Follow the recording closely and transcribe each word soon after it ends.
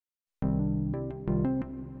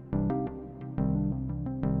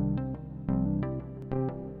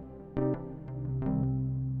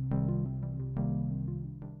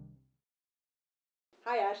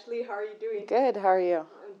Hi Ashley, how are you doing? Good, how are you?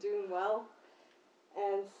 I'm doing well.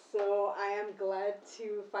 And so I am glad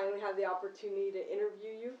to finally have the opportunity to interview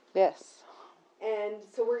you. Yes. And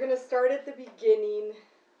so we're going to start at the beginning.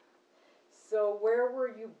 So where were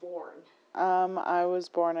you born? I was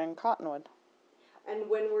born in Cottonwood. And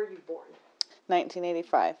when were you born?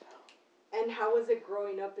 1985. And how was it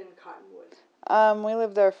growing up in Cottonwood? We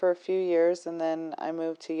lived there for a few years, and then I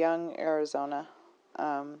moved to Young, Arizona,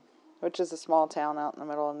 which is a small town out in the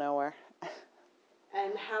middle of nowhere.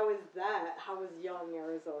 And how is that? How was Young,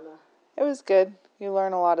 Arizona? It was good. You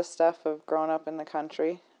learn a lot of stuff of growing up in the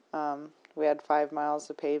country. We had 5 miles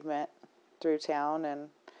of pavement through town and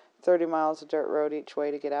 30 miles of dirt road each way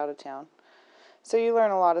to get out of town. So you learn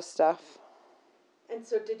a lot of stuff. And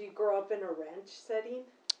so did you grow up in a ranch setting?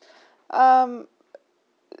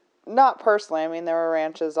 Not personally. I mean, there were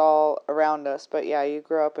ranches all around us, but yeah, you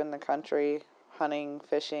grew up in the country, hunting,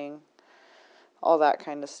 fishing, all that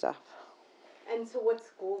kind of stuff. And so what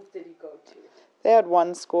schools did you go to? They had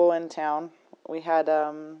one school in town. We had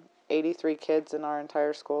 83 kids in our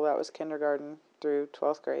entire school. That was kindergarten through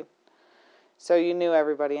 12th grade. So you knew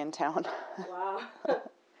everybody in town. Wow.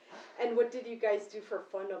 And what did you guys do for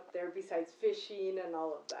fun up there besides fishing and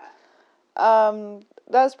all of that?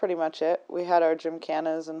 That was pretty much it. We had our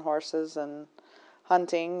gymkhanas and horses and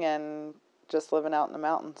hunting and just living out in the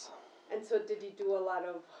mountains. And so did you do a lot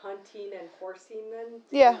of hunting and horsing then?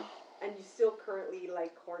 Yeah. And you still currently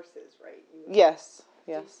like horses, right? Yes.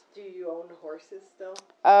 Do you own horses still?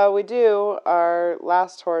 We do. Our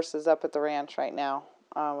last horse is up at the ranch right now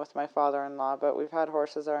with my father-in-law, but we've had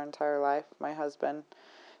horses our entire life. My husband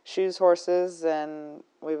shoes horses, and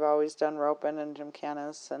we've always done roping and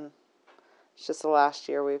gymkhanas, and it's just the last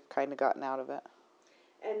year we've kind of gotten out of it.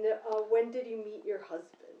 And when did you meet your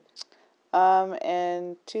husband?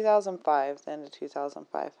 In 2005, the end of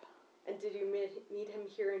 2005. And did you meet him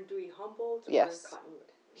here in Dewey-Humboldt or Yes. in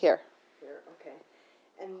Cottonwood? Here, okay.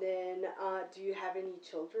 And then, do you have any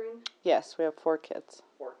children? yes, we have 4 kids.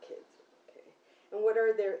 4 kids, okay. And what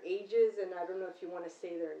are their ages? And I don't know if you want to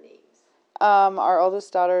say their names. Our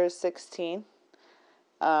oldest daughter is 16.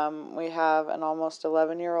 We have an almost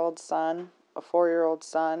 11-year-old son, a 4-year-old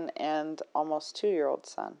son, and almost 2-year-old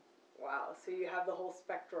son. Wow, so you have the whole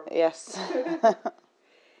spectrum. Yes. And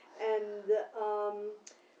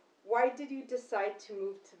why did you decide to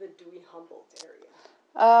move to the Dewey-Humboldt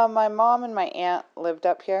area? My mom and my aunt lived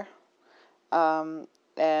up here. And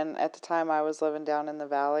at the time I was living down in the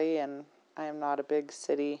valley, and I am not a big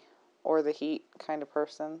city or the heat kind of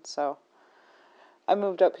person, so I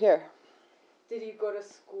moved up here. Did you go to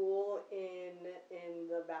school in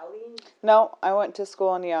the valley? No, I went to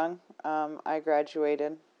school in Young. I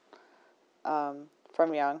graduated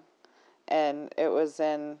from Young, and it was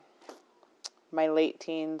in my late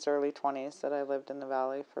teens, early 20s that I lived in the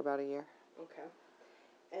valley for about a year. Okay.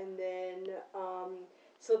 And then,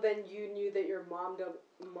 so then you knew that your mom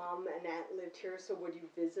and aunt lived here, so would you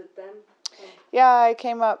visit them? Yeah, I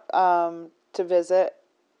came up to visit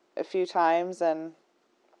a few times, and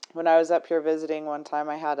when I was up here visiting one time,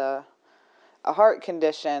 I had a heart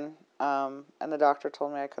condition, and the doctor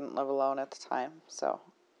told me I couldn't live alone at the time, so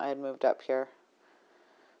I had moved up here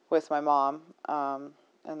with my mom,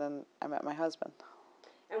 and then I met my husband.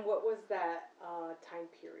 And what was that time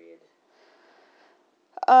period?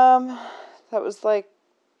 That was like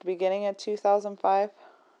the beginning of 2005.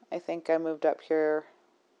 I think I moved up here,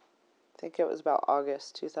 I think it was about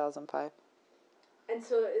August 2005. And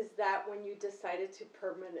so is that when you decided to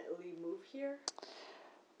permanently move here?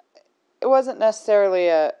 It wasn't necessarily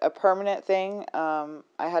a permanent thing. I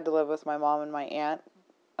had to live with my mom and my aunt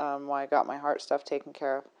while I got my heart stuff taken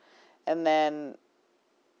care of. And then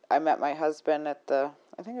I met my husband at I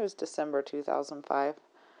think it was December 2005.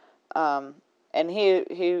 And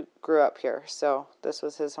he grew up here, so this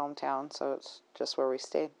was his hometown, so it's just where we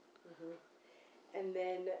stayed. Mm-hmm. And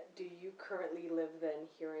then, do you currently live then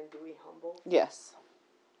here in Dewey-Humboldt? Yes.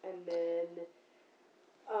 And then,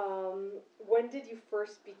 when did you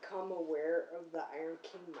first become aware of the Iron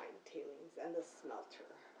King mine tailings and the smelter?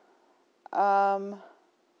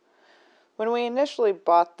 When we initially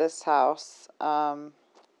bought this house,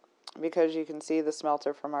 because you can see the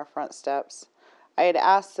smelter from our front steps, I had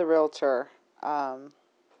asked the realtor,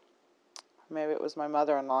 maybe it was my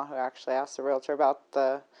mother-in-law who actually asked the realtor about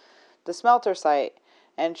the smelter site,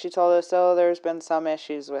 and she told us, oh, there's been some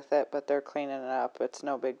issues with it, but they're cleaning it up. It's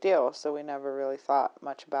no big deal, so we never really thought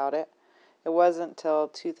much about it. It wasn't until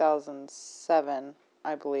 2007,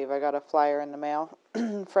 I believe, I got a flyer in the mail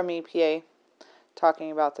from EPA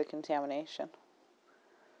talking about the contamination.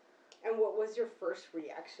 And what was your first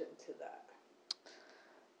reaction to that?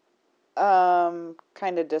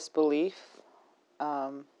 Kind of disbelief.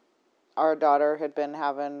 Our daughter had been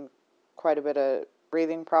having quite a bit of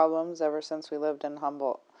breathing problems ever since we lived in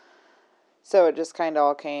Humboldt. So it just kind of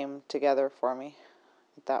all came together for me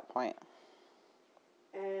at that point.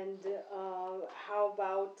 And how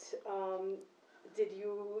about, did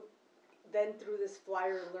you then through this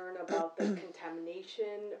flyer learn about the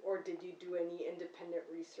contamination, or did you do any independent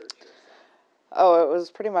research yourself? Oh, it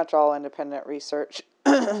was pretty much all independent research.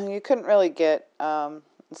 You couldn't really get,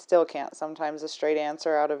 still can't sometimes, a straight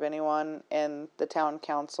answer out of anyone in the town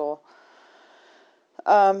council.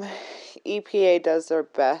 EPA does their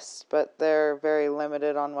best, but they're very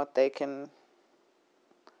limited on what they can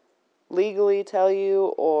legally tell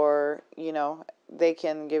you, or, they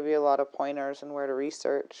can give you a lot of pointers on where to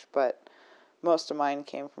research, but most of mine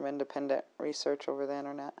came from independent research over the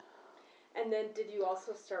internet. And then did you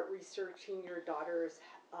also start researching your daughter's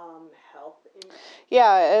health?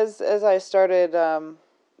 Yeah, as I started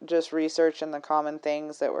just researching the common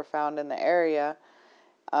things that were found in the area,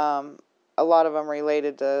 a lot of them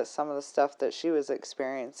related to some of the stuff that she was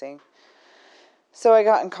experiencing. So I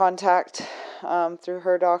got in contact through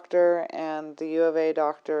her doctor and the U of A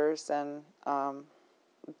doctors, and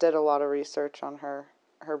did a lot of research on her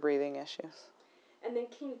breathing issues. And then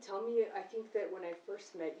can you tell me, I think that when I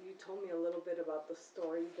first met you, told me a little bit about the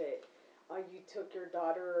story that you took your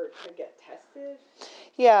daughter to get tested?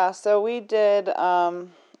 Yeah, so we did,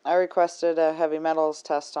 I requested a heavy metals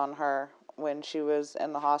test on her when she was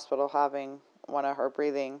in the hospital having one of her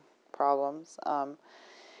breathing problems.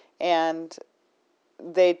 And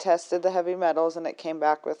they tested the heavy metals, and it came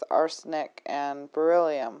back with arsenic and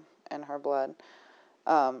beryllium in her blood.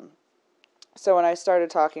 So when I started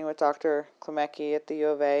talking with Dr. Klemecki at the U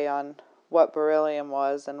of A on what beryllium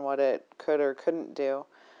was and what it could or couldn't do,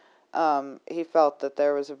 he felt that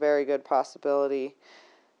there was a very good possibility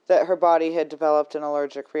that her body had developed an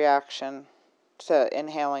allergic reaction to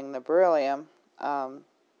inhaling the beryllium. The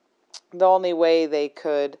only way they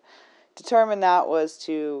could determine that was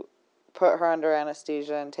to put her under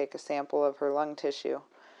anesthesia and take a sample of her lung tissue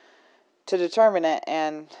to determine it,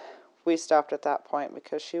 and we stopped at that point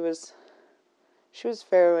because she was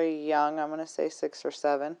fairly young, I'm going to say 6 or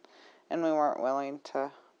 7, and we weren't willing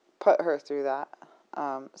to put her through that.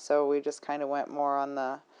 So we just kind of went more on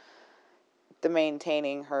the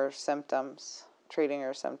maintaining her symptoms, treating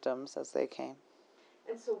her symptoms as they came.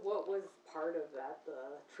 And so what was part of that,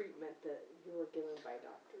 the treatment that you were given by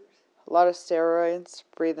doctors? A lot of steroids,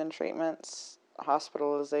 breathing treatments,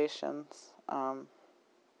 hospitalizations.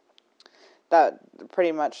 That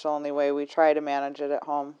pretty much the only way we try to manage it at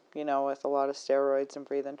home, with a lot of steroids and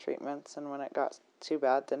breathing treatments. And when it got too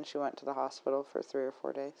bad, then she went to the hospital for 3 or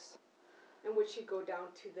 4 days. And would she go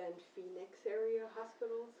down to then Phoenix area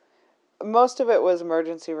hospitals? Most of it was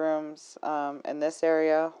emergency rooms in this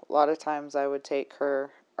area. A lot of times I would take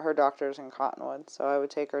her doctor's in Cottonwood, so I would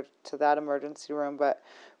take her to that emergency room. But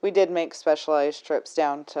we did make specialized trips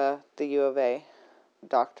down to the U of A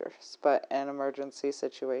doctors, but in emergency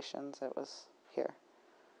situations it was here.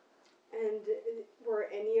 And were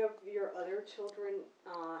any of your other children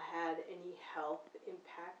had any health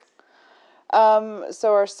impacts?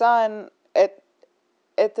 So our son, at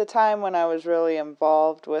the time when I was really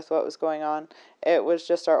involved with what was going on, it was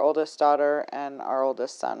just our oldest daughter and our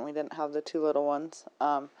oldest son. We didn't have the 2 little ones.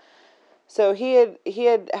 So he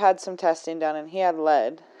had some testing done, and he had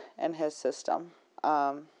lead in his system.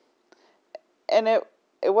 And it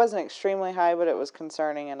wasn't extremely high, but it was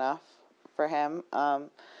concerning enough for him.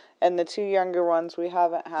 And the 2 younger ones, we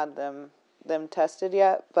haven't had them tested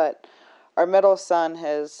yet, but our middle son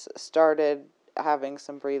has started having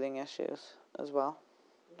some breathing issues as well.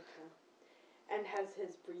 Okay. And has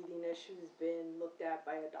his breathing issues been looked at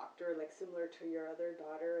by a doctor, like similar to your other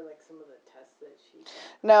daughter, like some of the tests that she did?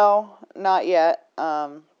 No, not yet.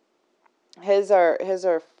 His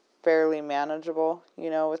are fairly manageable,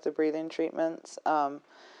 with the breathing treatments.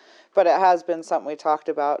 But it has been something we talked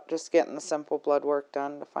about, just getting the simple blood work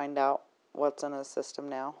done to find out what's in his system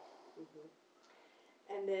now.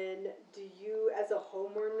 Mm-hmm. And then do you, as a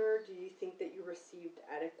homeowner, do you think that you received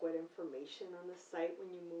adequate information on the site when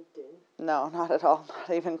you moved in? No, not at all,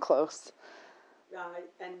 not even close.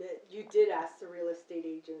 And you did ask the real estate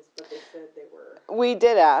agents, but they said they were... We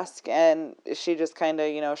did ask, and she just kind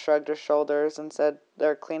of, shrugged her shoulders and said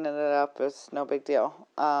they're cleaning it up, it's no big deal.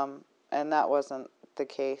 And that wasn't the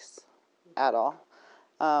case at all.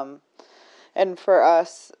 And for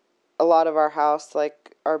us, a lot of our house,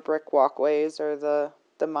 like our brick walkways or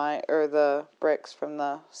the bricks from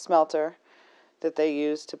the smelter that they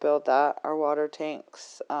used to build that, our water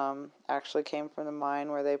tanks actually came from the mine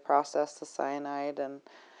where they processed the cyanide, and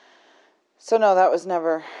So no, that was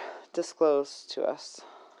never disclosed to us.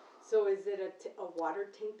 So is it a water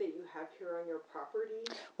tank that you have here on your property?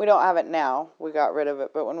 We don't have it now. We got rid of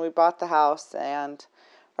it. But when we bought the house, and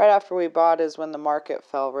right after we bought is when the market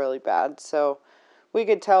fell really bad. So we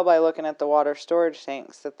could tell by looking at the water storage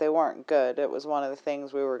tanks that they weren't good. It was one of the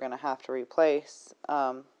things we were going to have to replace.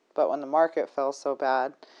 But when the market fell so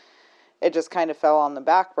bad, it just kind of fell on the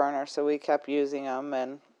back burner. So we kept using them.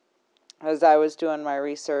 And as I was doing my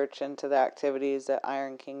research into the activities at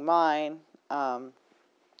Iron King Mine, I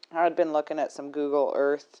had been looking at some Google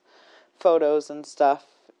Earth photos and stuff,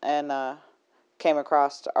 and came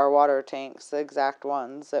across our water tanks, the exact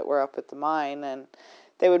ones that were up at the mine, and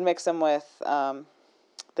they would mix them with,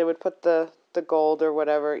 they would put the gold or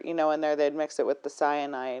whatever, in there. They'd mix it with the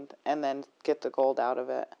cyanide and then get the gold out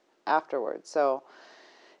of it afterwards. So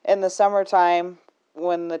in the summertime,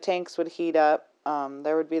 when the tanks would heat up,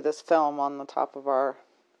 there would be this film on the top of our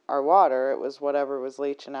water. It was whatever was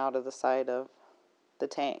leaching out of the side of the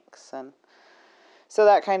tanks. And so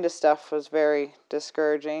that kind of stuff was very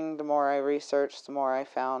discouraging. The more I researched, the more I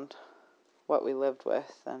found what we lived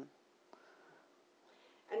with. And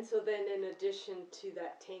so then in addition to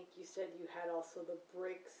that tank, you said you had also the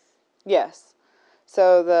bricks. Yes.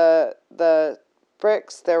 So the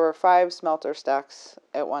bricks, there were 5 smelter stacks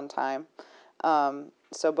at one time.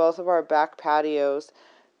 So both of our back patios,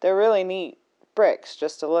 they're really neat bricks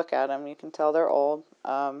just to look at them. You can tell they're old.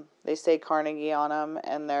 They say Carnegie on them,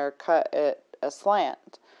 and they're cut at a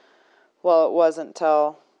slant. Well, it wasn't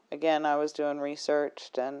till, again, I was doing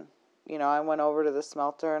research, and I went over to the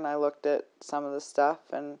smelter and I looked at some of the stuff,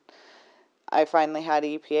 and I finally had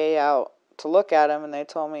EPA out to look at them, and they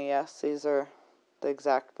told me, yes, these are the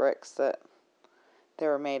exact bricks that they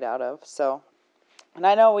were made out of. So, and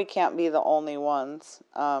I know we can't be the only ones.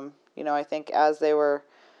 I think as they were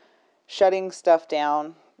shutting stuff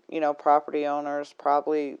down, property owners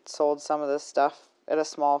probably sold some of this stuff at a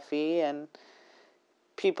small fee, and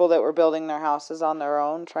people that were building their houses on their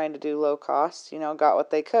own, trying to do low cost, got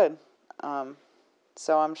what they could.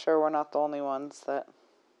 So I'm sure we're not the only ones that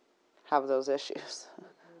have those issues.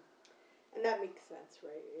 And that makes sense,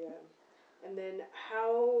 right? Yeah. And then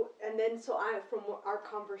from our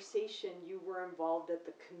conversation, you were involved at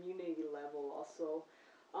the community level also.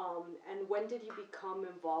 And when did you become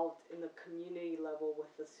involved in the community level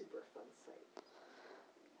with the Superfund site?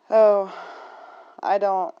 Oh, I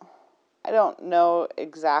don't know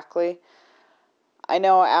exactly. I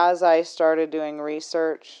know as I started doing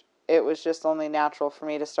research, it was just only natural for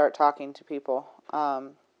me to start talking to people.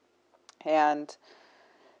 And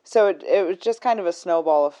so it was just kind of a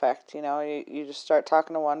snowball effect, you just start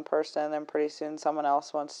talking to one person, and then pretty soon someone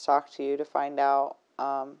else wants to talk to you to find out.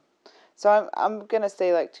 So I'm going to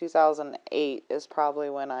say like 2008 is probably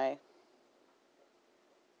when I'm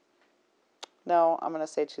going to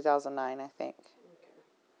say 2009, I think. Okay.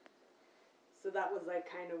 So that was like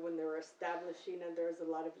kind of when they were establishing, and there was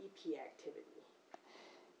a lot of EP activity.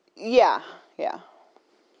 Yeah.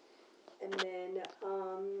 And then,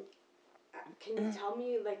 can you tell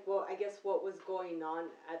me, what was going on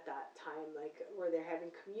at that time? Like, were they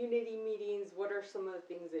having community meetings? What are some of the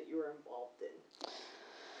things that you were involved in?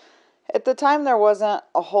 At the time, there wasn't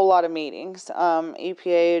a whole lot of meetings.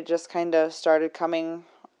 EPA just kind of started coming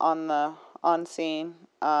on scene,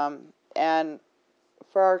 and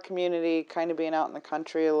for our community, kind of being out in the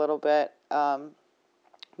country a little bit,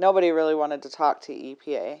 nobody really wanted to talk to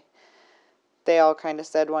EPA. They all kind of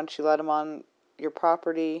said, once you let them on your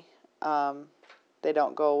property, they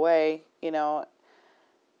don't go away.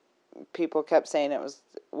 People kept saying it was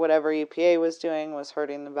whatever EPA was doing was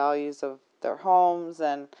hurting the values of their homes,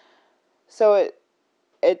 and so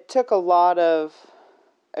it took a lot of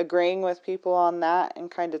agreeing with people on that and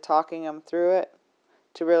kind of talking them through it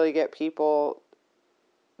to really get people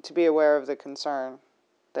to be aware of the concern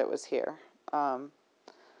that was here.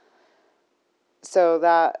 So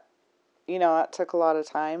that, that took a lot of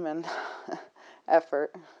time and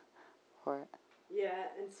effort for it. Yeah,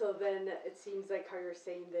 and so then it seems like how you're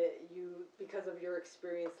saying that you, because of your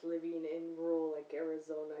experience living in rural like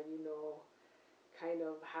Arizona, kind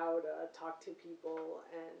of how to talk to people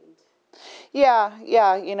and... Yeah,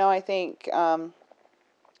 I think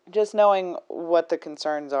just knowing what the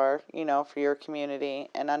concerns are, for your community,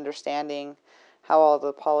 and understanding how all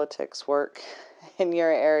the politics work in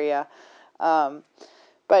your area.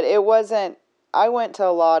 But it wasn't, I went to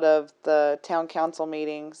a lot of the town council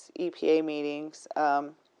meetings, EPA meetings,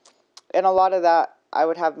 and a lot of that I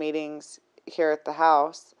would have meetings here at the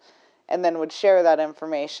house, and then would share that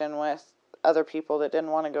information with other people that didn't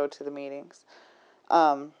want to go to the meetings.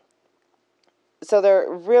 So there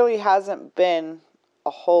really hasn't been a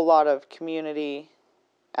whole lot of community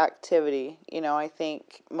activity. I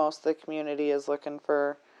think most of the community is looking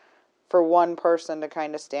for one person to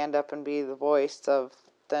kind of stand up and be the voice of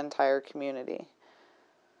the entire community.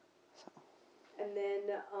 And then,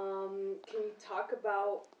 can you talk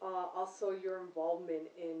about also your involvement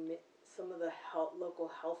in some of the local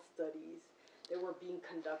health studies that were being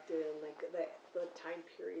conducted in like the time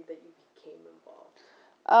period that you became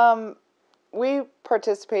involved? We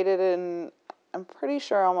participated in, I'm pretty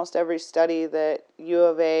sure, almost every study that U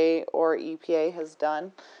of A or EPA has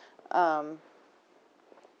done.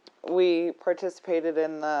 We participated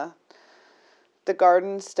in the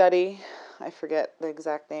garden study. I forget the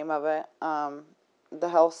exact name of it. The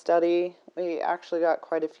health study, we actually got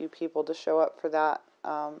quite a few people to show up for that.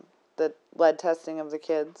 The lead testing of the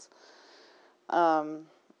kids.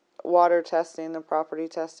 Water testing, the property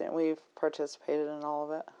testing, we've participated in all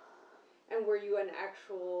of it. And were you an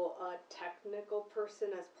actual technical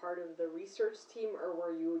person as part of the research team, or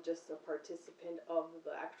were you just a participant of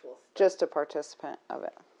the actual study? Just a participant of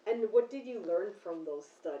it. And what did you learn from those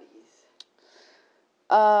studies?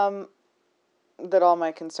 That all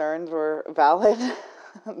my concerns were valid.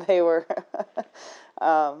 They were.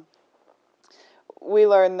 We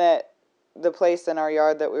learned that the place in our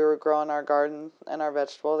yard that we were growing our garden and our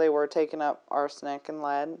vegetable, they were taking up arsenic and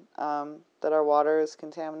lead, that our water is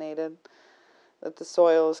contaminated, that the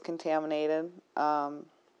soil is contaminated. Our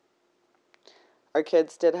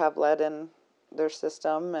kids did have lead in their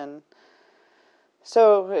system, and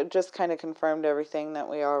so it just kind of confirmed everything that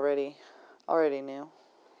we already knew.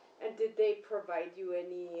 And did they provide you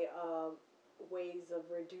any ways of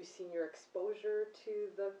reducing your exposure to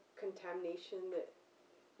the contamination that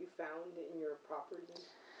you found in your property?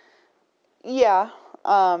 Yeah.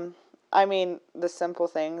 I mean, the simple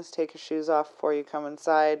things: take your shoes off before you come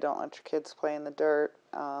inside. Don't let your kids play in the dirt.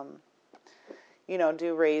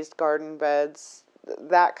 Do raised garden beds,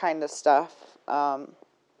 that kind of stuff. But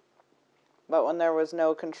when there was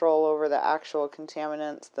no control over the actual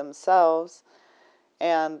contaminants themselves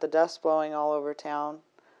and the dust blowing all over town,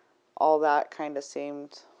 all that kind of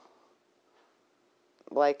seemed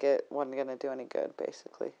like it wasn't going to do any good,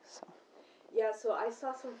 basically. So. Yeah, so I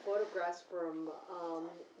saw some photographs from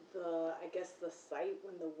the site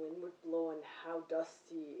when the wind would blow and how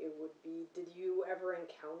dusty it would be. Did you ever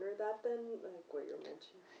encounter that then, like what you're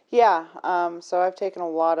mentioning? Yeah, so I've taken a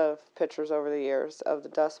lot of pictures over the years of the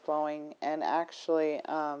dust blowing, and actually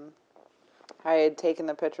I had taken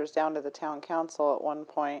the pictures down to the town council at one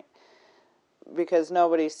point because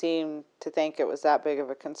nobody seemed to think it was that big of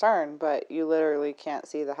a concern, but you literally can't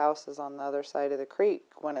see the houses on the other side of the creek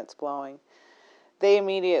when it's blowing. They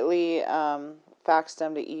immediately faxed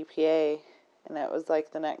them to EPA, and it was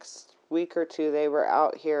like the next week or two they were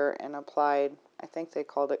out here and applied, I think they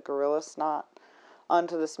called it gorilla snot,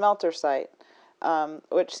 onto the smelter site,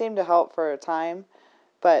 which seemed to help for a time,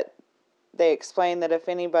 but they explained that if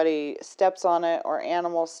anybody steps on it or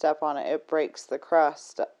animals step on it, it breaks the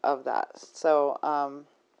crust of that. So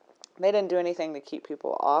they didn't do anything to keep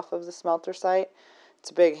people off of the smelter site.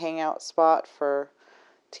 It's a big hangout spot for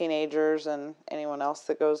teenagers and anyone else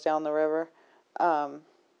that goes down the river.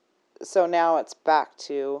 So now it's back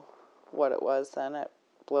to what it was then. It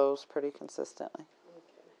blows pretty consistently.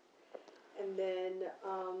 Okay. And then,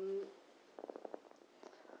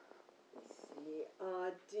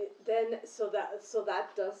 so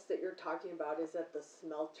that dust that you're talking about is at the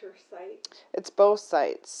smelter site? It's both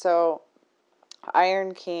sites. So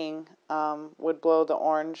Iron King would blow the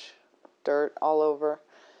orange dirt all over.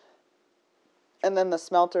 And then the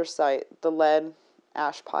smelter site, the lead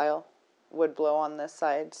ash pile, would blow on this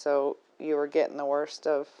side. So you were getting the worst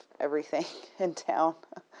of everything in town.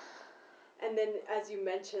 And then, as you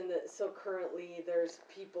mentioned, so currently there's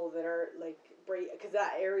people that are like, because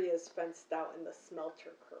that area is fenced out in the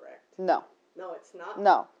smelter, correct? No. No, it's not?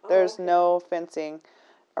 No, there's okay. no fencing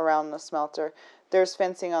around the smelter. There's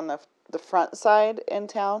fencing on the front side in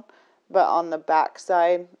town, but on the back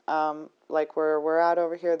side, like where we're at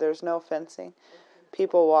over here, there's no fencing. Okay.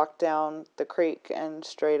 People walk down the creek and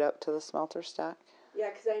straight up to the smelter stack. Yeah,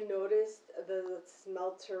 because I noticed the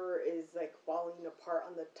smelter is like falling apart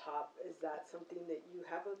on the top. Is that something that you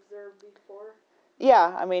have observed before?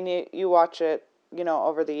 Yeah, I mean, you watch it,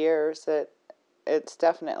 over the years, it's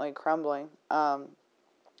definitely crumbling.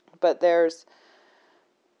 But there's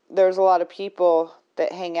a lot of people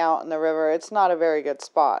that hang out in the river. It's not a very good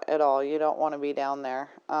spot at all. You don't want to be down there.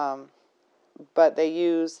 But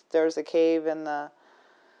there's a cave in the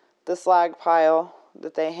slag pile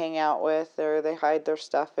that they hang out with, or they hide their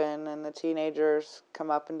stuff in, and the teenagers come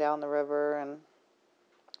up and down the river, and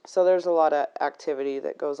so there's a lot of activity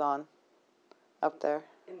that goes on up there.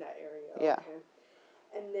 In that area, Yeah. okay.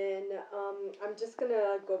 And then I'm just going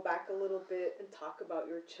to go back a little bit and talk about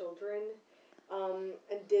your children. And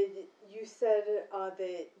you said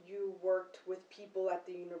that you worked with people at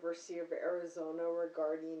the University of Arizona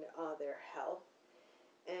regarding their health.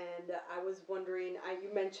 And I was wondering, you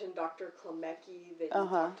mentioned Dr. Klemecki that you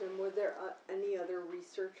talked to him. Were there any other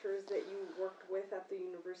researchers that you worked with at the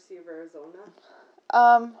University of Arizona?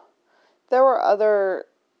 There were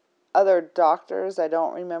other doctors. I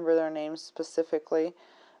don't remember their names specifically.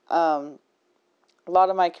 A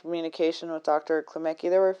lot of my communication with Dr. Klemecki,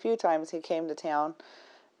 there were a few times he came to town,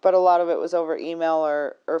 but a lot of it was over email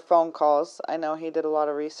or phone calls. I know he did a lot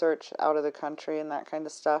of research out of the country and that kind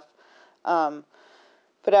of stuff.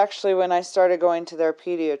 But actually, when I started going to their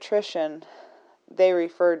pediatrician, they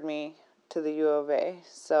referred me to the U of A.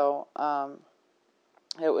 So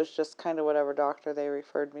it was just kind of whatever doctor they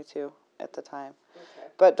referred me to at the time.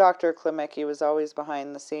 Okay. But Dr. Klemecki was always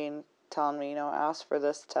behind the scene telling me, ask for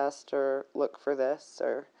this test or look for this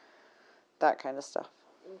or that kind of stuff.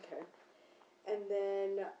 Okay. And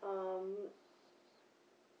then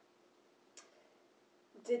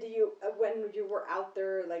did you, when you were out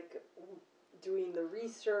there, like, doing the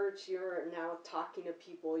research, you're now talking to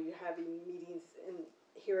people, you're having meetings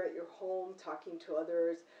here at your home, talking to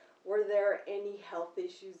others, were there any health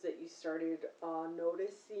issues that you started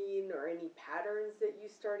noticing or any patterns that you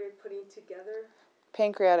started putting together?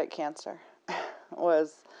 Pancreatic cancer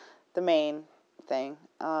was the main thing.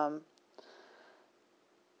 I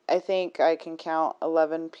think I can count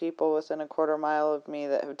 11 people within a quarter mile of me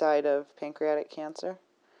that have died of pancreatic cancer.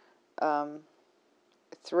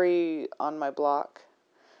 3 on my block.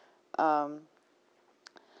 There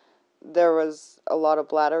was a lot of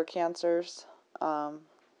bladder cancers.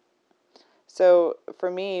 So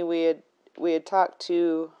for me, we had talked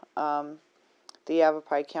to the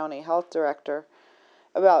Yavapai County Health Director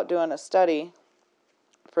about doing a study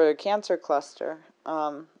for a cancer cluster,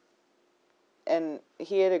 and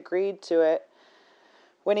he had agreed to it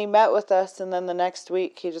when he met with us, and then the next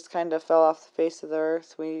week he just kind of fell off the face of the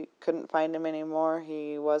earth. We couldn't find him anymore.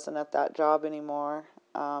 He wasn't at that job anymore,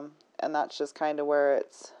 and that's just kind of where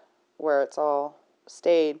it's all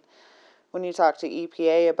stayed. When you talk to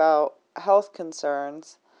EPA about health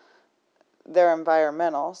concerns, they're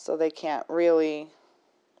environmental, so they can't really,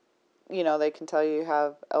 they can tell you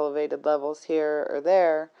have elevated levels here or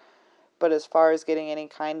there, but as far as getting any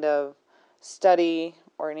kind of study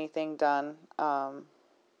or anything done,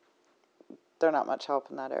 they're not much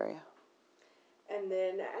help in that area. And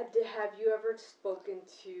then have you ever spoken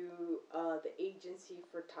to the Agency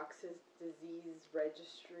for Toxic Disease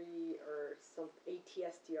Registry or some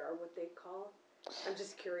ATSDR, what they call? I'm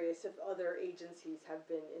just curious if other agencies have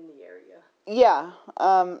been in the area. Yeah,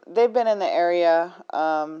 they've been in the area.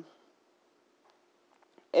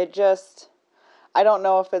 I don't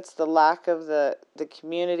know if it's the lack of the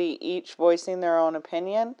community each voicing their own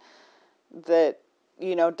opinion that,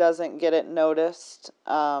 doesn't get it noticed.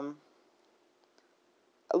 A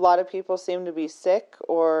lot of people seem to be sick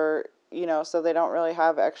or, so they don't really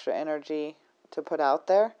have extra energy to put out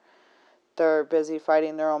there. They're busy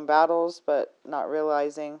fighting their own battles, but not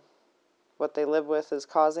realizing what they live with is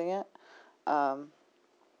causing it.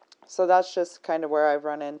 So that's just kind of where I've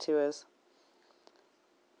run into is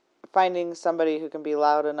finding somebody who can be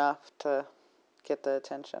loud enough to get the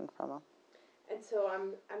attention from them. And so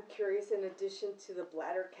I'm curious, in addition to the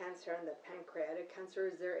bladder cancer and the pancreatic cancer,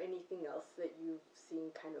 is there anything else that you've seen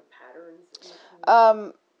kind of patterns in the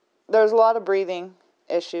community? There's a lot of breathing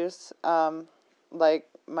issues, like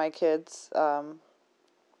my kids.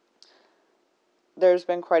 There's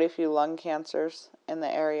been quite a few lung cancers in the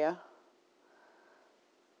area.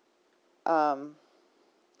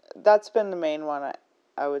 That's been the main one,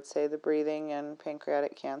 I would say. The breathing and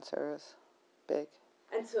pancreatic cancer is big.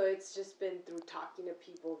 And so it's just been through talking to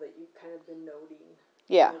people that you've kind of been noting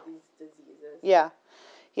these diseases. Yeah.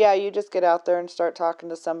 You just get out there and start talking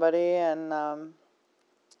to somebody, and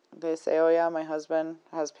they say, "Oh yeah, my husband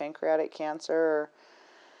has pancreatic cancer,"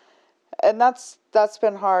 and that's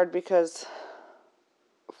been hard because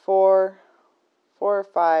 4 or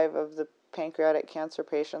 5 of the pancreatic cancer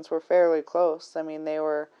patients were fairly close. I mean, they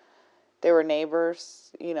were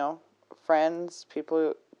neighbors, friends,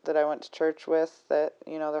 people that I went to church with that,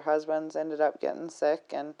 their husbands ended up getting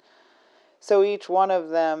sick. And so each one of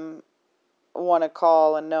them want to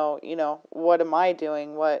call and know, what am I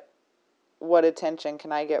doing? What attention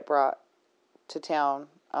can I get brought to town?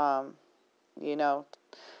 They're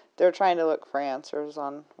trying to look for answers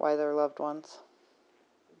on why their loved ones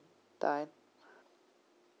died.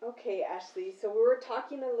 Okay, Ashley. So we were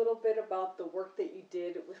talking a little bit about the work that you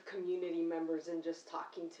did with community members and just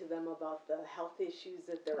talking to them about the health issues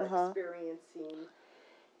that they're Uh-huh. experiencing.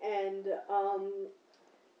 And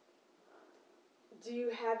do you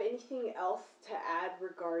have anything else to add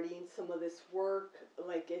regarding some of this work?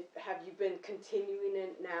 Like, if have you been continuing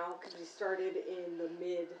it now? Because you started in the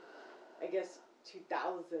mid, I guess,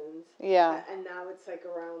 2000s, Yeah. and now it's like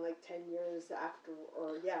around like 10 years after,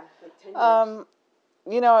 or yeah, like 10 years. Um,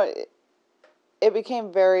 you know, it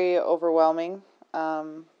became very overwhelming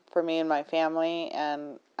for me and my family,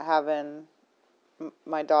 and having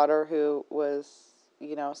my daughter who was,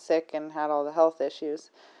 sick and had all the health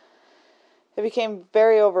issues. It became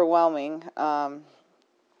very overwhelming.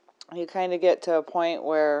 You kind of get to a point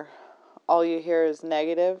where all you hear is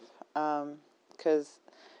negative, because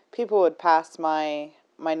people would pass my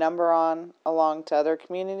number on along to other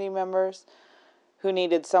community members who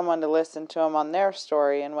needed someone to listen to them on their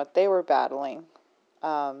story and what they were battling,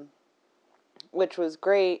 which was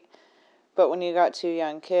great. But when you got two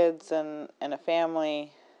young kids and a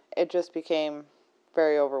family, it just became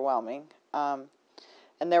very overwhelming.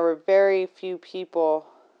 And there were very few people.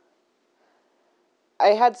 I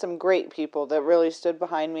had some great people that really stood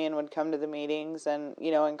behind me and would come to the meetings and,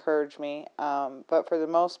 encourage me. But for the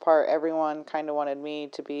most part, everyone kind of wanted me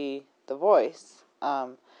to be the voice.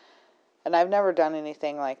 And I've never done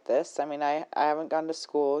anything like this. I mean, I haven't gone to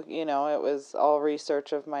school. It was all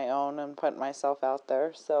research of my own and putting myself out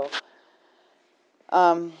there. So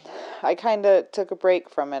I kind of took a break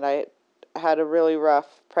from it. I had a really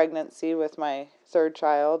rough pregnancy with my third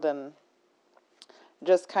child and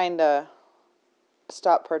just kind of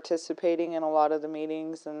stopped participating in a lot of the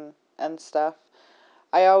meetings and stuff.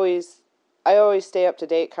 I always stay up to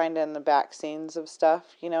date kind of in the back scenes of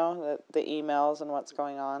stuff, the emails and what's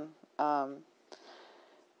going on.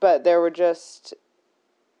 But there were just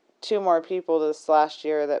two more people this last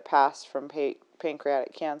year that passed from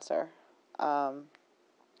pancreatic cancer.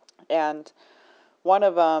 And one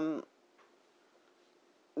of them,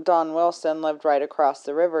 Don Wilson, lived right across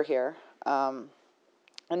the river here. And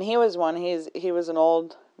he was one. He was an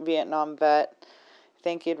old Vietnam vet. I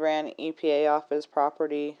think he'd ran EPA off his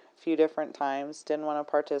property a few different times. Didn't want to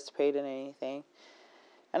participate in anything.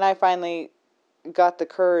 And I finally got the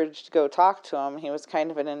courage to go talk to him. He was kind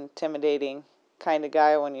of an intimidating kind of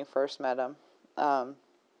guy when you first met him.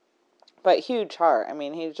 But huge heart. I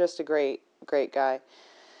mean, he's just a great guy.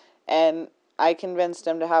 And I convinced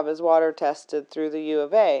him to have his water tested through the U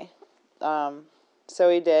of A. So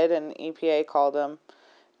he did, and EPA called him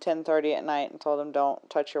 10:30 at night and told him, don't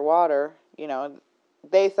touch your water.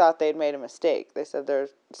 They thought they'd made a mistake. They said,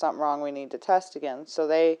 there's something wrong, we need to test again. So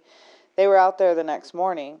they were out there the next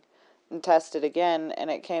morning and tested again, and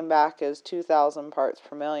it came back as 2,000 parts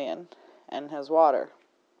per million in his water.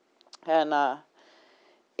 And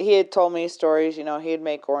he had told me stories, he'd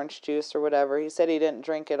make orange juice or whatever. He said he didn't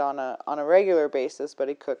drink it on a regular basis, but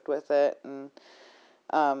he cooked with it. And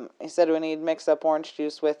he said when he'd mix up orange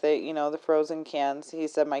juice with it, the frozen cans, he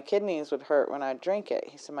said my kidneys would hurt when I'd drink it.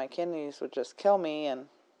 He said my kidneys would just kill me. And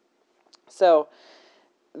so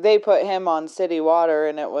they put him on city water,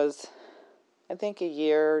 and it was, I think, a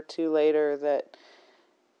year or two later that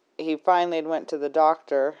he finally went to the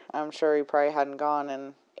doctor. I'm sure he probably hadn't gone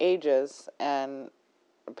in ages, and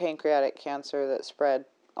pancreatic cancer that spread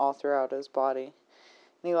all throughout his body.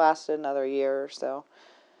 And he lasted another year or so.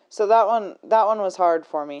 So that one was hard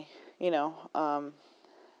for me, and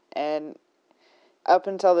up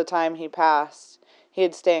until the time he passed,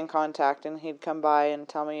 he'd stay in contact, and he'd come by and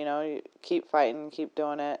tell me, you keep fighting, keep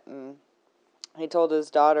doing it. And he told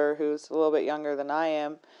his daughter, who's a little bit younger than I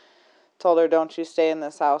am, told her, don't you stay in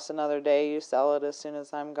this house another day, you sell it as soon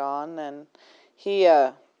as I'm gone. And he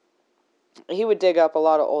would dig up a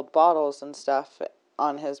lot of old bottles and stuff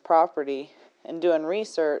on his property, and doing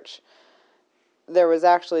research, there was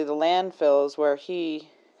actually the landfills where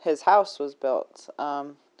his house was built,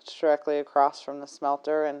 directly across from the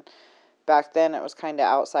smelter, and back then it was kind of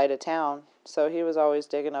outside of town, so he was always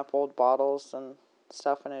digging up old bottles and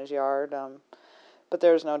stuff in his yard, but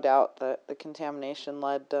there's no doubt that the contamination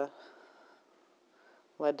led to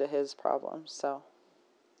his problems, so.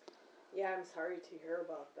 Yeah, I'm sorry to hear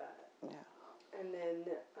about that. Yeah. And then,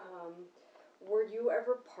 were you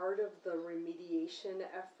ever part of the remediation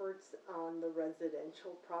efforts on the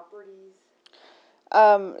residential properties?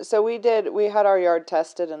 So we had our yard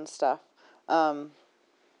tested and stuff.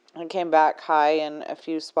 It came back high in a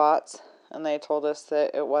few spots, and they told us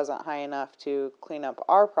that it wasn't high enough to clean up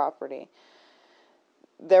our property.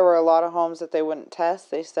 There were a lot of homes that they wouldn't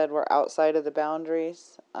test. They said were outside of the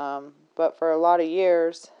boundaries. But for a lot of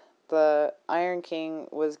years, the Iron King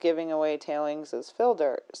was giving away tailings as fill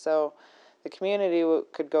dirt. So the community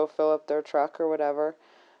could go fill up their truck or whatever,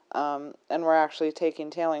 and we're actually taking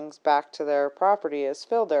tailings back to their property as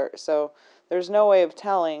fill dirt. So there's no way of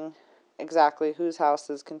telling exactly whose house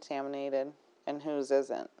is contaminated and whose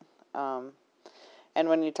isn't. And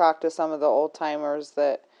when you talk to some of the old timers,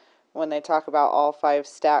 that when they talk about all 5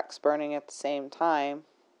 stacks burning at the same time,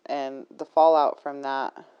 and the fallout from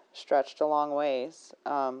that stretched a long ways.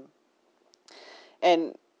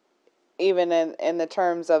 And even in the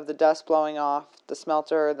terms of the dust blowing off the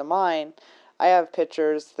smelter or the mine, I have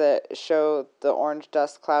pictures that show the orange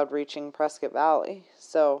dust cloud reaching Prescott Valley.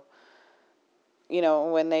 So,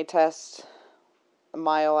 when they test a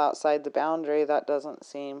mile outside the boundary, that doesn't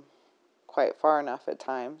seem quite far enough at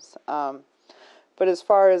times. But as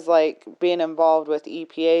far as like being involved with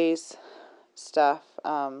EPA's stuff,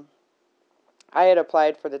 I had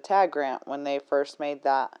applied for the TAG grant when they first made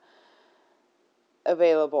that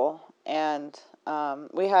available, and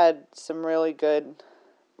we had some really good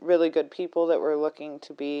people that were looking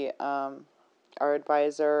to be our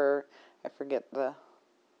advisor, or I forget the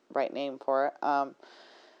right name for it.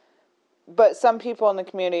 But some people in the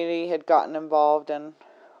community had gotten involved and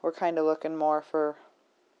were kind of looking more for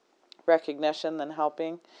recognition than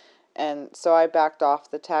helping. And so I backed off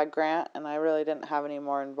the TAG grant, and I really didn't have any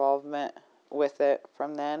more involvement with it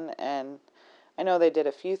from then. And I know they did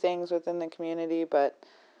a few things within the community, but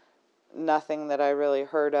nothing that I really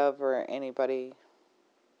heard of or anybody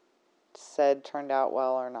said turned out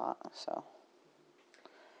well or not. So.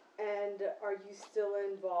 And are you still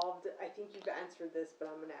involved? I think you've answered this, but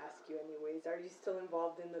I'm going to ask you anyways. Are you still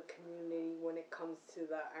involved in the community when it comes to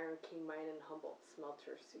the Iron King Mine and Humboldt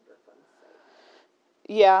Smelter Superfund site?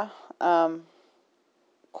 Yeah,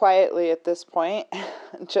 quietly at this point,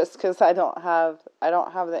 just because I don't have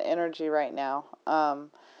the energy right now. I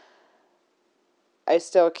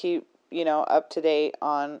still keep up to date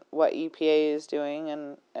on what EPA is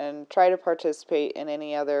doing, and try to participate in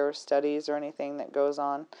any other studies or anything that goes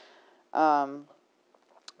on.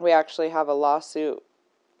 We actually have a lawsuit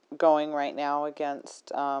going right now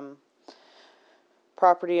against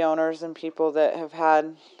property owners and people that have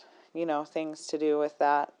had things to do with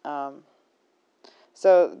that.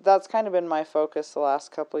 So that's kind of been my focus the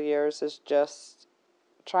last couple of years, is just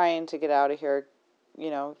trying to get out of here,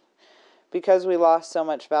 because we lost so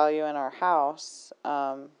much value in our house.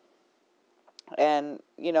 And,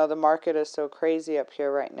 the market is so crazy up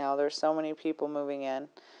here right now. There's so many people moving in.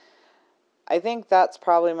 I think that's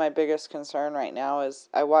probably my biggest concern right now, is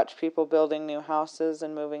I watch people building new houses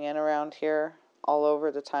and moving in around here all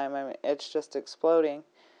over the time. I mean, it's just exploding.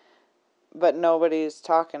 But nobody's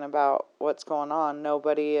talking about what's going on.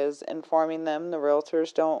 Nobody is informing them. The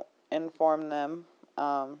realtors don't inform them.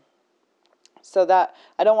 So that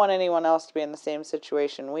I don't want anyone else to be in the same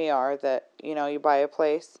situation we are, that, you buy a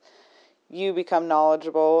place, you become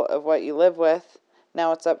knowledgeable of what you live with.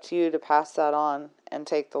 Now it's up to you to pass that on and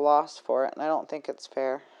take the loss for it. And I don't think it's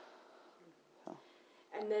fair.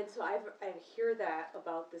 And then, so I hear that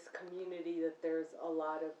about this community, that there's a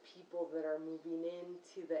lot of people that are moving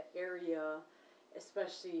into the area,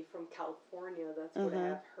 especially from California. That's what I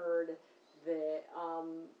have heard, that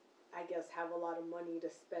I guess have a lot of money to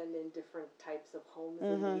spend in different types of homes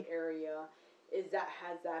in the area.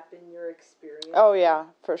 Has that been your experience? Oh yeah,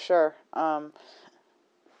 for sure.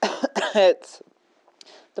 It's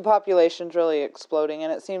the population's really exploding,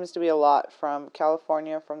 and it seems to be a lot from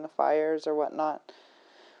California, from the fires or whatnot.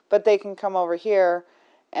 But they can come over here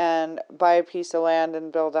and buy a piece of land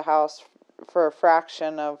and build a house for a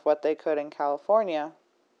fraction of what they could in California.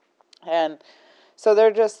 And so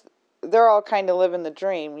they're all kind of living the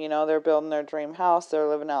dream, they're building their dream house, they're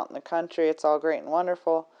living out in the country, it's all great and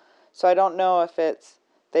wonderful. So I don't know if it's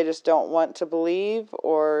they just don't want to believe,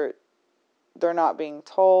 or they're not being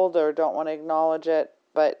told, or don't want to acknowledge it.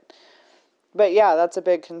 But yeah, that's a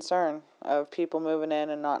big concern, of people moving in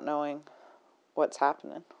and not knowing what's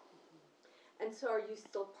happening. And so are you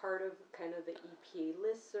still part of kind of the EPA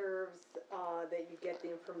listservs, that you get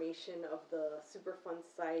the information of the Superfund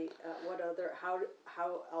site? How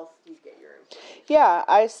else do you get your information? Yeah,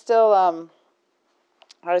 I still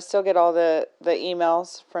get all the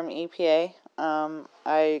emails from EPA.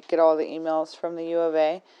 I get all the emails from the U of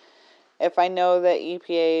A. If I know that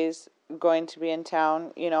EPA is going to be in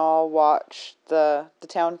town, I'll watch the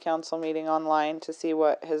town council meeting online to see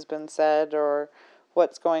what has been said or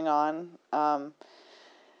what's going on.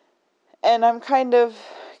 And I'm kind of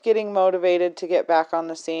getting motivated to get back on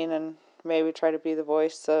the scene and maybe try to be the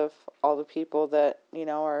voice of all the people that,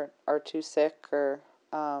 are too sick or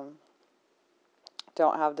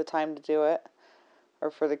don't have the time to do it.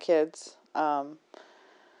 or for the kids. So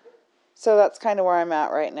that's kind of where I'm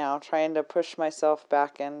at right now, trying to push myself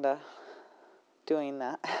back into doing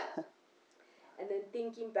that. And then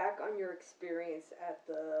thinking back on your experience at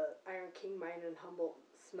the Iron King Mine and Humboldt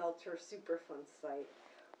Smelter Superfund site,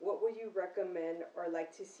 what would you recommend or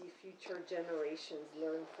like to see future generations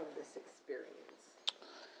learn from this experience?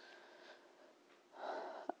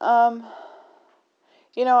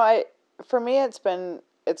 For me it's been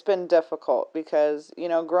difficult because,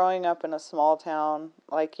 growing up in a small town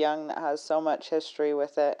like Young that has so much history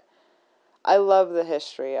with it, I love the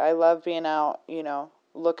history. I love being out,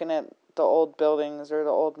 looking at the old buildings or the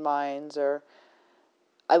old mines, or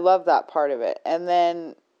I love that part of it. And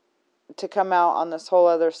then to come out on this whole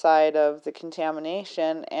other side of the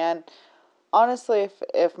contamination, and honestly,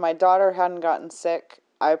 if my daughter hadn't gotten sick,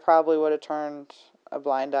 I probably would have turned a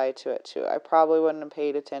blind eye to it too. I probably wouldn't have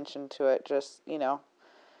paid attention to it. Just,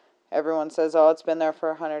 everyone says, oh, it's been there for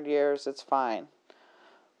 100 years, it's fine.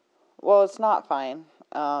 Well, it's not fine.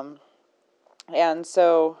 And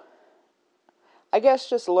so I guess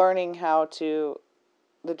just learning how the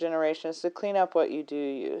generations, to clean up what you do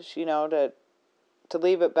use, to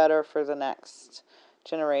leave it better for the next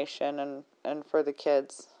generation and for the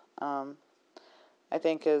kids, I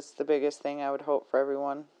think is the biggest thing I would hope for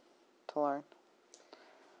everyone to learn.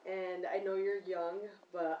 And I know you're young,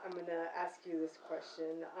 but I'm going to ask you this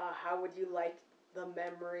question. How would you like the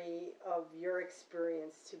memory of your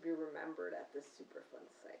experience to be remembered at this Superfund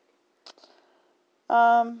site?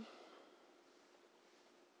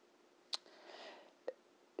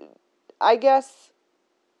 I guess,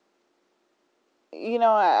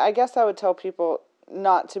 I guess I would tell people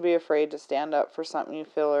not to be afraid to stand up for something you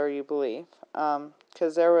feel or you believe.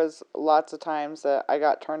 Because there was lots of times that I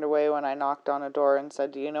got turned away when I knocked on a door and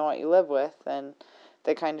said, do you know what you live with? And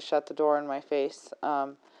they kind of shut the door in my face.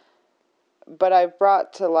 But I've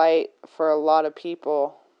brought to light for a lot of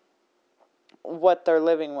people what they're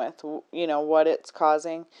living with, what it's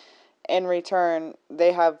causing. In return,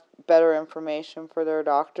 they have better information for their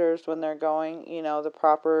doctors when they're going, the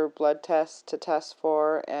proper blood tests to test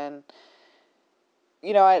for. And,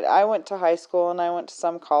 I went to high school and I went to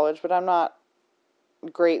some college, but I'm not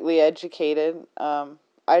greatly educated.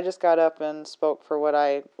 I just got up and spoke for what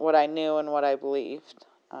I knew and what I believed.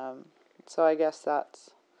 So I guess that's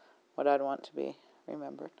what I'd want to be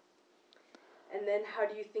remembered. And then how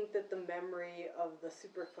do you think that the memory of the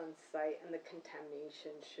Superfund site and the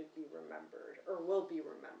contamination should be remembered or will be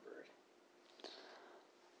remembered?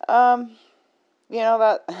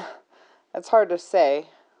 That's hard to say.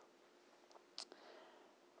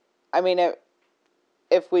 I mean,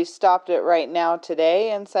 if we stopped it right now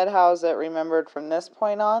today and said, how is it remembered from this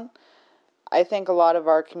point on? I think a lot of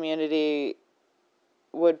our community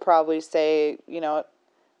would probably say, it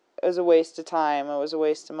was a waste of time, it was a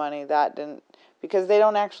waste of money, because they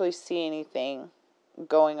don't actually see anything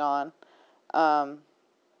going on. But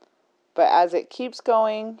as it keeps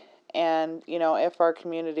going, and, if our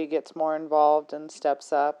community gets more involved and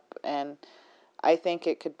steps up, and I think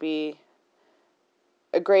it could be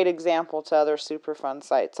a great example to other Superfund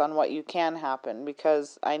sites on what you can happen,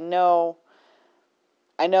 because I know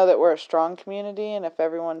that we're a strong community, and if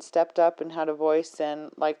everyone stepped up and had a voice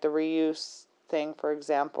in, like the reuse thing, for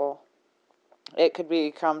example, it could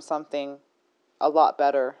become something a lot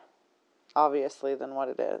better, obviously, than what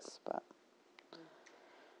it is. But.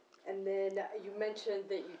 And then you mentioned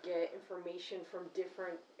that you get information from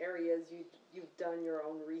different areas. You've done your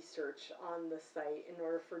own research on the site in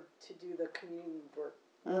order to do the community work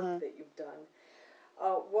that you've done.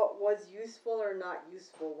 What was useful or not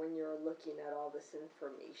useful when you're looking at all this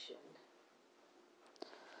information?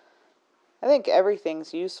 I think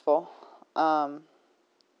everything's useful.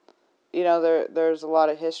 There's a lot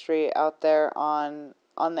of history out there on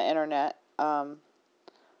the internet.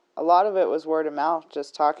 A lot of it was word of mouth,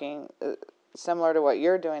 just talking, similar to what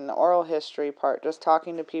you're doing, the oral history part, just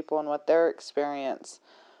talking to people and what their experience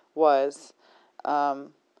was.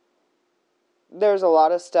 There's a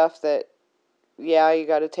lot of stuff that, you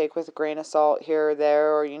got to take with a grain of salt here or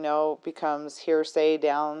there, or, becomes hearsay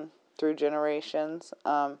down through generations.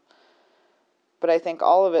 But I think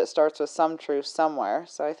all of it starts with some truth somewhere,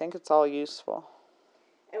 so I think it's all useful.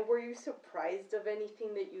 And were you surprised of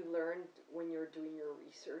anything that you learned when you were doing your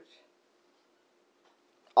research?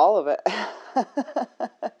 All of it.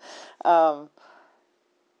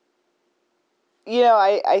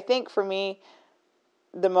 I think for me,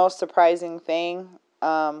 the most surprising thing,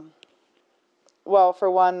 for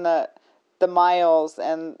one, the miles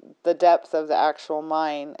and the depth of the actual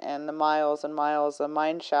mine, and the miles and miles of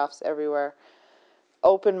mine shafts everywhere.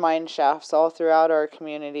 open mine shafts all throughout our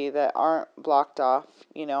community that aren't blocked off,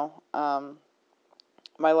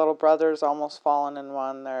 my little brother's almost fallen in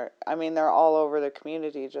one. They're all over the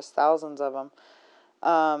community, just thousands of them.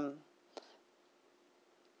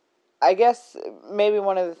 I guess maybe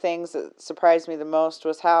one of the things that surprised me the most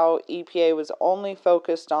was how EPA was only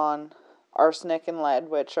focused on arsenic and lead,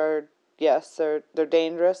 which are, yes, they're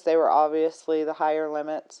dangerous. They were obviously the higher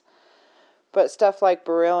limits. But stuff like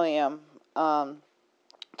beryllium,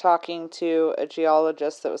 talking to a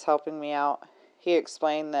geologist that was helping me out, he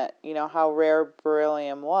explained that, how rare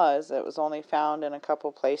beryllium was. It was only found in a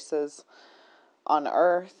couple places on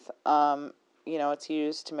Earth. It's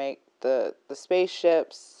used to make the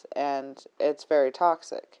spaceships, and it's very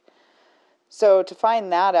toxic. So to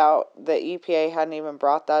find that out, the EPA hadn't even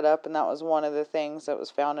brought that up, and that was one of the things that was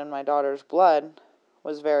found in my daughter's blood,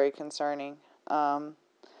 was very concerning. The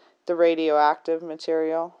radioactive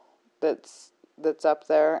material that's up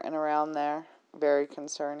there and around there, very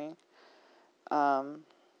concerning.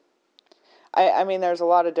 There's a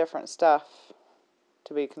lot of different stuff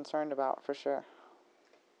to be concerned about, for sure.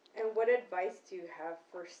 And what advice do you have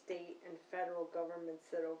for state and federal governments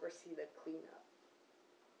that oversee the cleanup?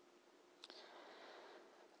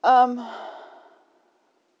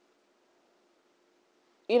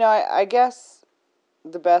 I guess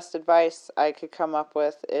the best advice I could come up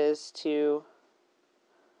with is to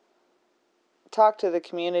talk to the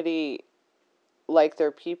community like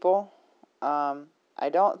they're people. I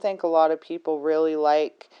don't think a lot of people really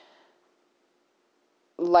like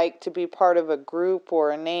to be part of a group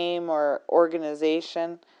or a name or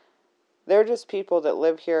organization. They're just people that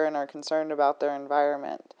live here and are concerned about their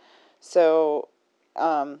environment. So,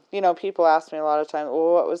 people ask me a lot of times,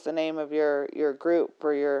 well, what was the name of your group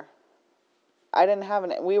or your... I didn't have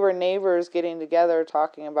an... We were neighbors getting together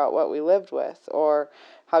talking about what we lived with, or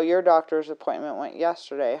how your doctor's appointment went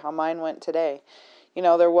yesterday, how mine went today.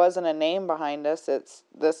 There wasn't a name behind us.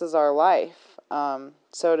 This is our life.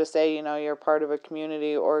 So to say, you're part of a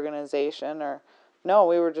community organization, or... No,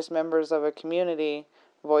 we were just members of a community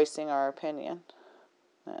voicing our opinion.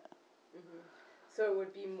 Yeah. Mm-hmm. So it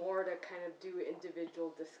would be more to kind of do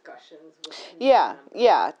individual discussions with community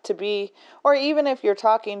members. To be... Or even if you're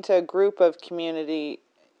talking to a group of community,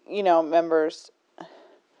 members...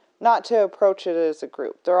 Not to approach it as a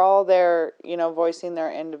group. They're all there, voicing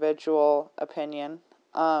their individual opinion.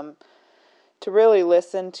 To really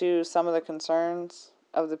listen to some of the concerns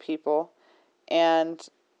of the people, and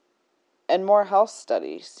more health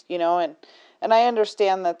studies, and I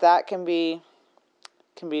understand that can be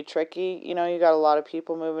tricky. You got a lot of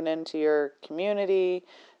people moving into your community,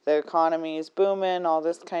 the economy is booming, all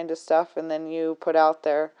this kind of stuff, and then you put out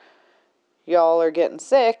there, y'all are getting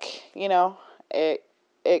sick,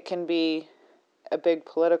 it can be a big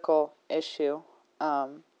political issue.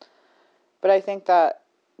 But I think that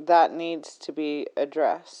needs to be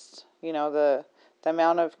addressed. The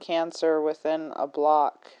amount of cancer within a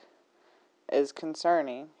block is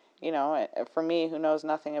concerning. For me, who knows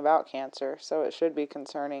nothing about cancer, so it should be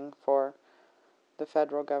concerning for the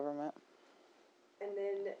federal government. And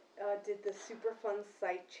then, did the Superfund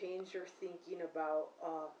site change your thinking about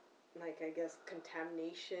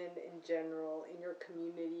contamination in general in your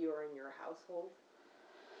community or in your household?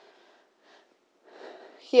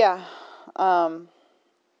 Yeah.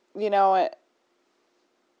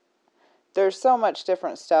 There's so much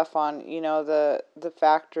different stuff on, the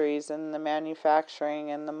factories and the manufacturing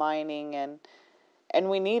and the mining, and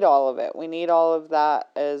we need all of it. We need all of that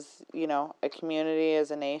as, a community,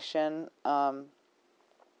 as a nation.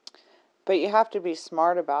 But you have to be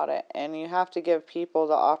smart about it, and you have to give people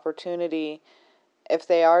the opportunity, if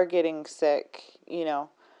they are getting sick, to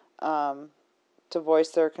voice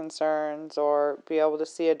their concerns or be able to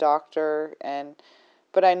see a doctor.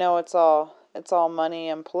 But I know it's all money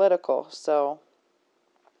and political. So,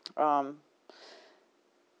 I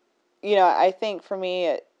think for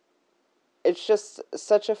me, it's just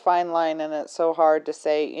such a fine line, and it's so hard to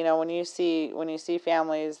say. When you see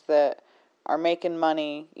families that are making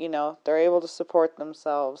money, they're able to support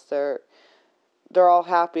themselves. They're all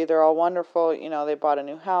happy. They're all wonderful. They bought a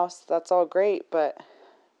new house. That's all great. But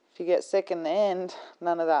if you get sick in the end,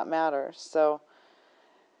 none of that matters. So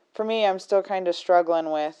for me, I'm still kind of struggling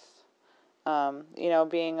with,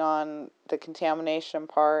 being on the contamination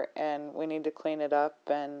part, and we need to clean it up,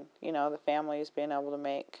 and, the families being able to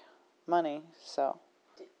make money. So.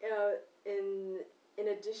 In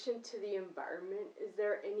addition to the environment, is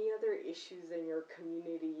there any other issues in your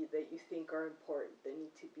community that you think are important that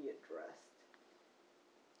need to be addressed?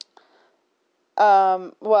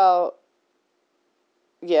 Well,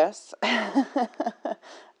 yes.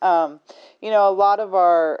 A lot of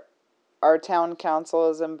our town council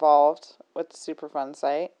is involved with the Superfund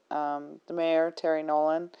site. The mayor, Terry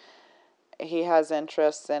Nolan, he has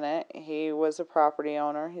interests in it. He was a property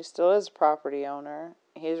owner. He still is a property owner.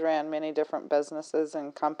 He's ran many different businesses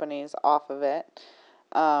and companies off of it.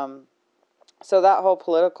 So that whole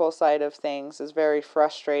political side of things is very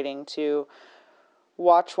frustrating to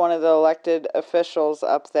watch one of the elected officials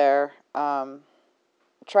up there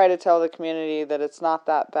try to tell the community that it's not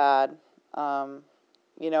that bad.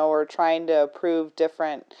 We're trying to approve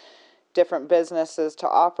different businesses to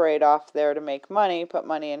operate off there to make money, put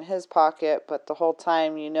money in his pocket, but the whole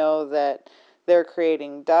time that they're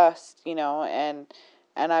creating dust,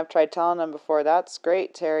 and I've tried telling them before, that's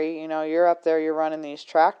great, Terry, you're up there, you're running these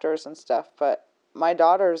tractors and stuff, but my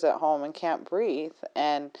daughter's at home and can't breathe,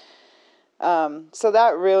 and so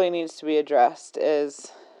that really needs to be addressed,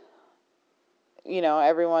 is,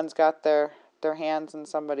 everyone's got their hands in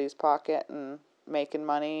somebody's pocket and making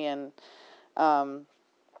money, and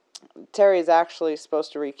Terry's actually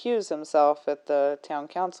supposed to recuse himself at the town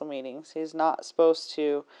council meetings. He's not supposed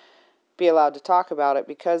to be allowed to talk about it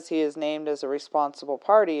because he is named as a responsible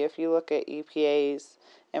party. If you look at EPA's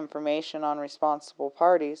information on responsible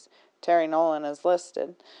parties, Terry Nolan is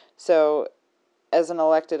listed. So as an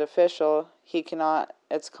elected official,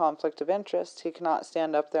 it's conflict of interest. He cannot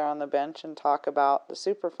stand up there on the bench and talk about the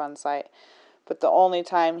Superfund site. But the only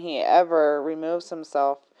time he ever removes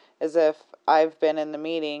himself is if I've been in the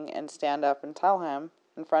meeting and stand up and tell him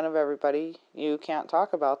in front of everybody, you can't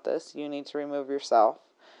talk about this, you need to remove yourself.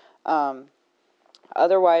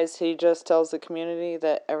 Otherwise, he just tells the community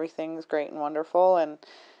that everything's great and wonderful, and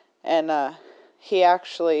he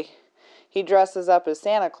dresses up as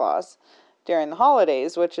Santa Claus during the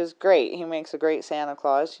holidays, which is great. He makes a great Santa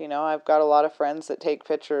Claus. I've got a lot of friends that take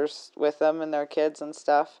pictures with them and their kids and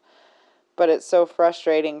stuff, but it's so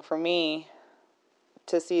frustrating for me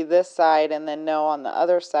to see this side and then know on the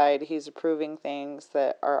other side he's approving things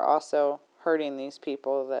that are also hurting these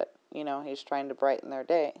people that, he's trying to brighten their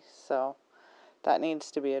day. So that needs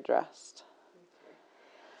to be addressed. Okay.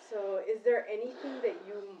 So is there anything that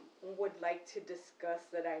you would like to discuss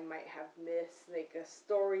that I might have missed, like a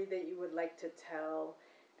story that you would like to tell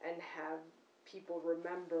and have people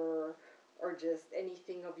remember, or just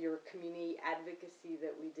anything of your community advocacy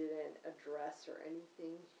that we didn't address or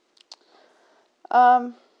anything?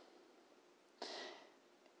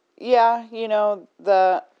 Yeah,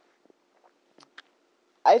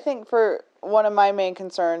 I think for one of my main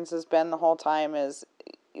concerns has been the whole time is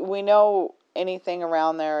we know anything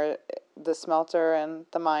around there, the smelter and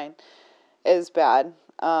the mine, is bad.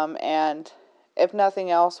 And if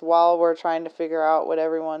nothing else, while we're trying to figure out what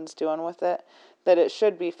everyone's doing with it, that it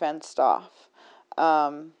should be fenced off.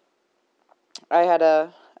 I had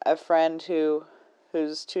a friend whose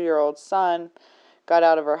 2-year-old son got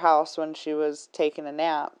out of her house when she was taking a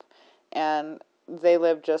nap, and they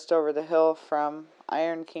lived just over the hill from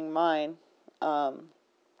Iron King Mine, and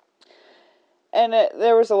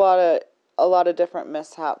there was a lot of different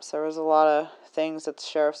mishaps. There was a lot of things that the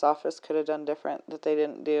sheriff's office could have done different that they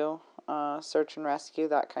didn't do, search and rescue,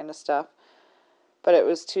 that kind of stuff. But it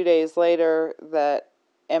was 2 days later that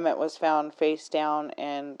Emmett was found face down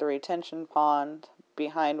in the retention pond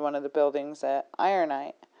behind one of the buildings at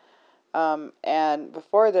Ironite. And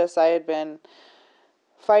before this, I had been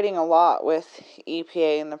fighting a lot with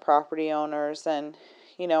EPA and the property owners, and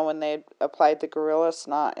when they applied the gorilla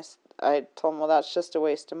snot, I told them, well, that's just a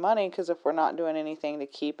waste of money, because if we're not doing anything to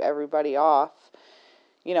keep everybody off,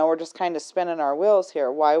 we're just kind of spinning our wheels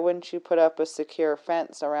here. Why wouldn't you put up a secure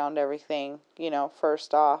fence around everything,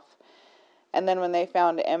 first off? And then when they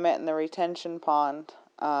found Emmett in the retention pond,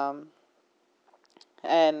 and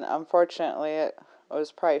unfortunately it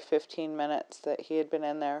was probably 15 minutes that he had been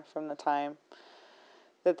in there from the time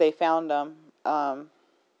that they found him,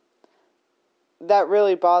 that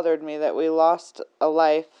really bothered me, that we lost a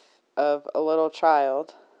life of a little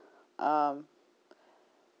child. And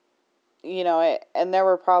there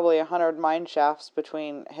were probably 100 mine shafts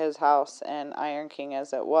between his house and Iron King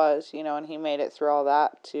as it was, and he made it through all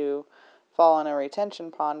that to fall in a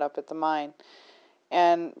retention pond up at the mine.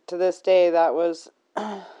 And to this day, that was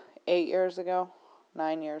 8 years ago,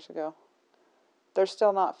 9 years ago. They're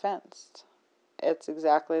still not fenced. It's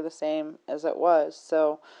exactly the same as it was.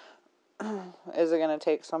 So is it going to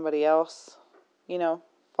take somebody else,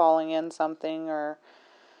 falling in something, or...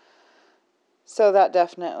 So that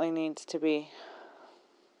definitely needs to be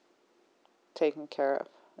taken care of,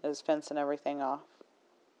 is fencing everything off.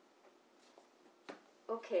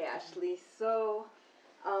 Okay, Ashley, so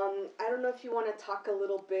I don't know if you want to talk a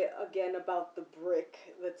little bit again about the brick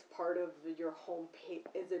that's part of your home.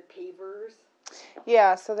 Is it pavers?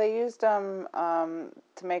 Yeah, so they used them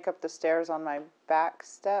to make up the stairs on my back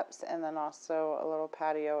steps, and then also a little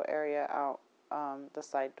patio area out the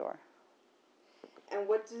side door. And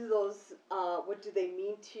what do they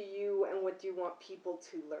mean to you, and what do you want people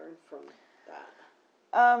to learn from that?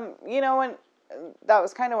 When that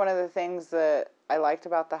was kind of one of the things that I liked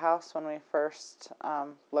about the house when we first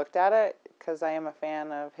looked at it, because I am a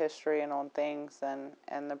fan of history and old things,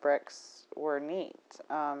 and the bricks were neat.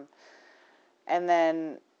 And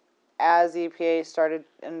then as EPA started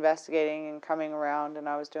investigating and coming around, and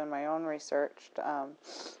I was doing my own research,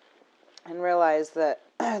 and realized that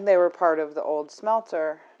they were part of the old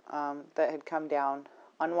smelter that had come down.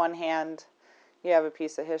 On one hand, you have a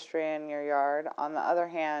piece of history in your yard. On the other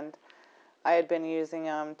hand, I had been using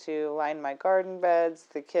them to line my garden beds.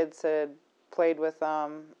 The kids had played with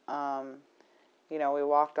them. We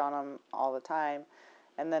walked on them all the time.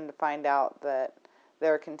 And then to find out that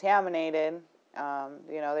they're contaminated,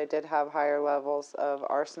 they did have higher levels of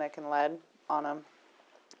arsenic and lead on them.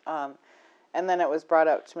 And then it was brought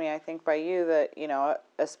up to me, I think, by you that,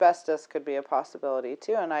 asbestos could be a possibility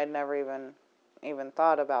too, and I'd never even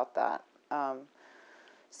thought about that.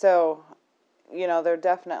 So, they're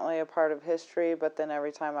definitely a part of history, but then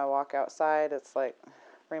every time I walk outside, it's like,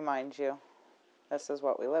 reminds you, this is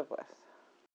what we live with.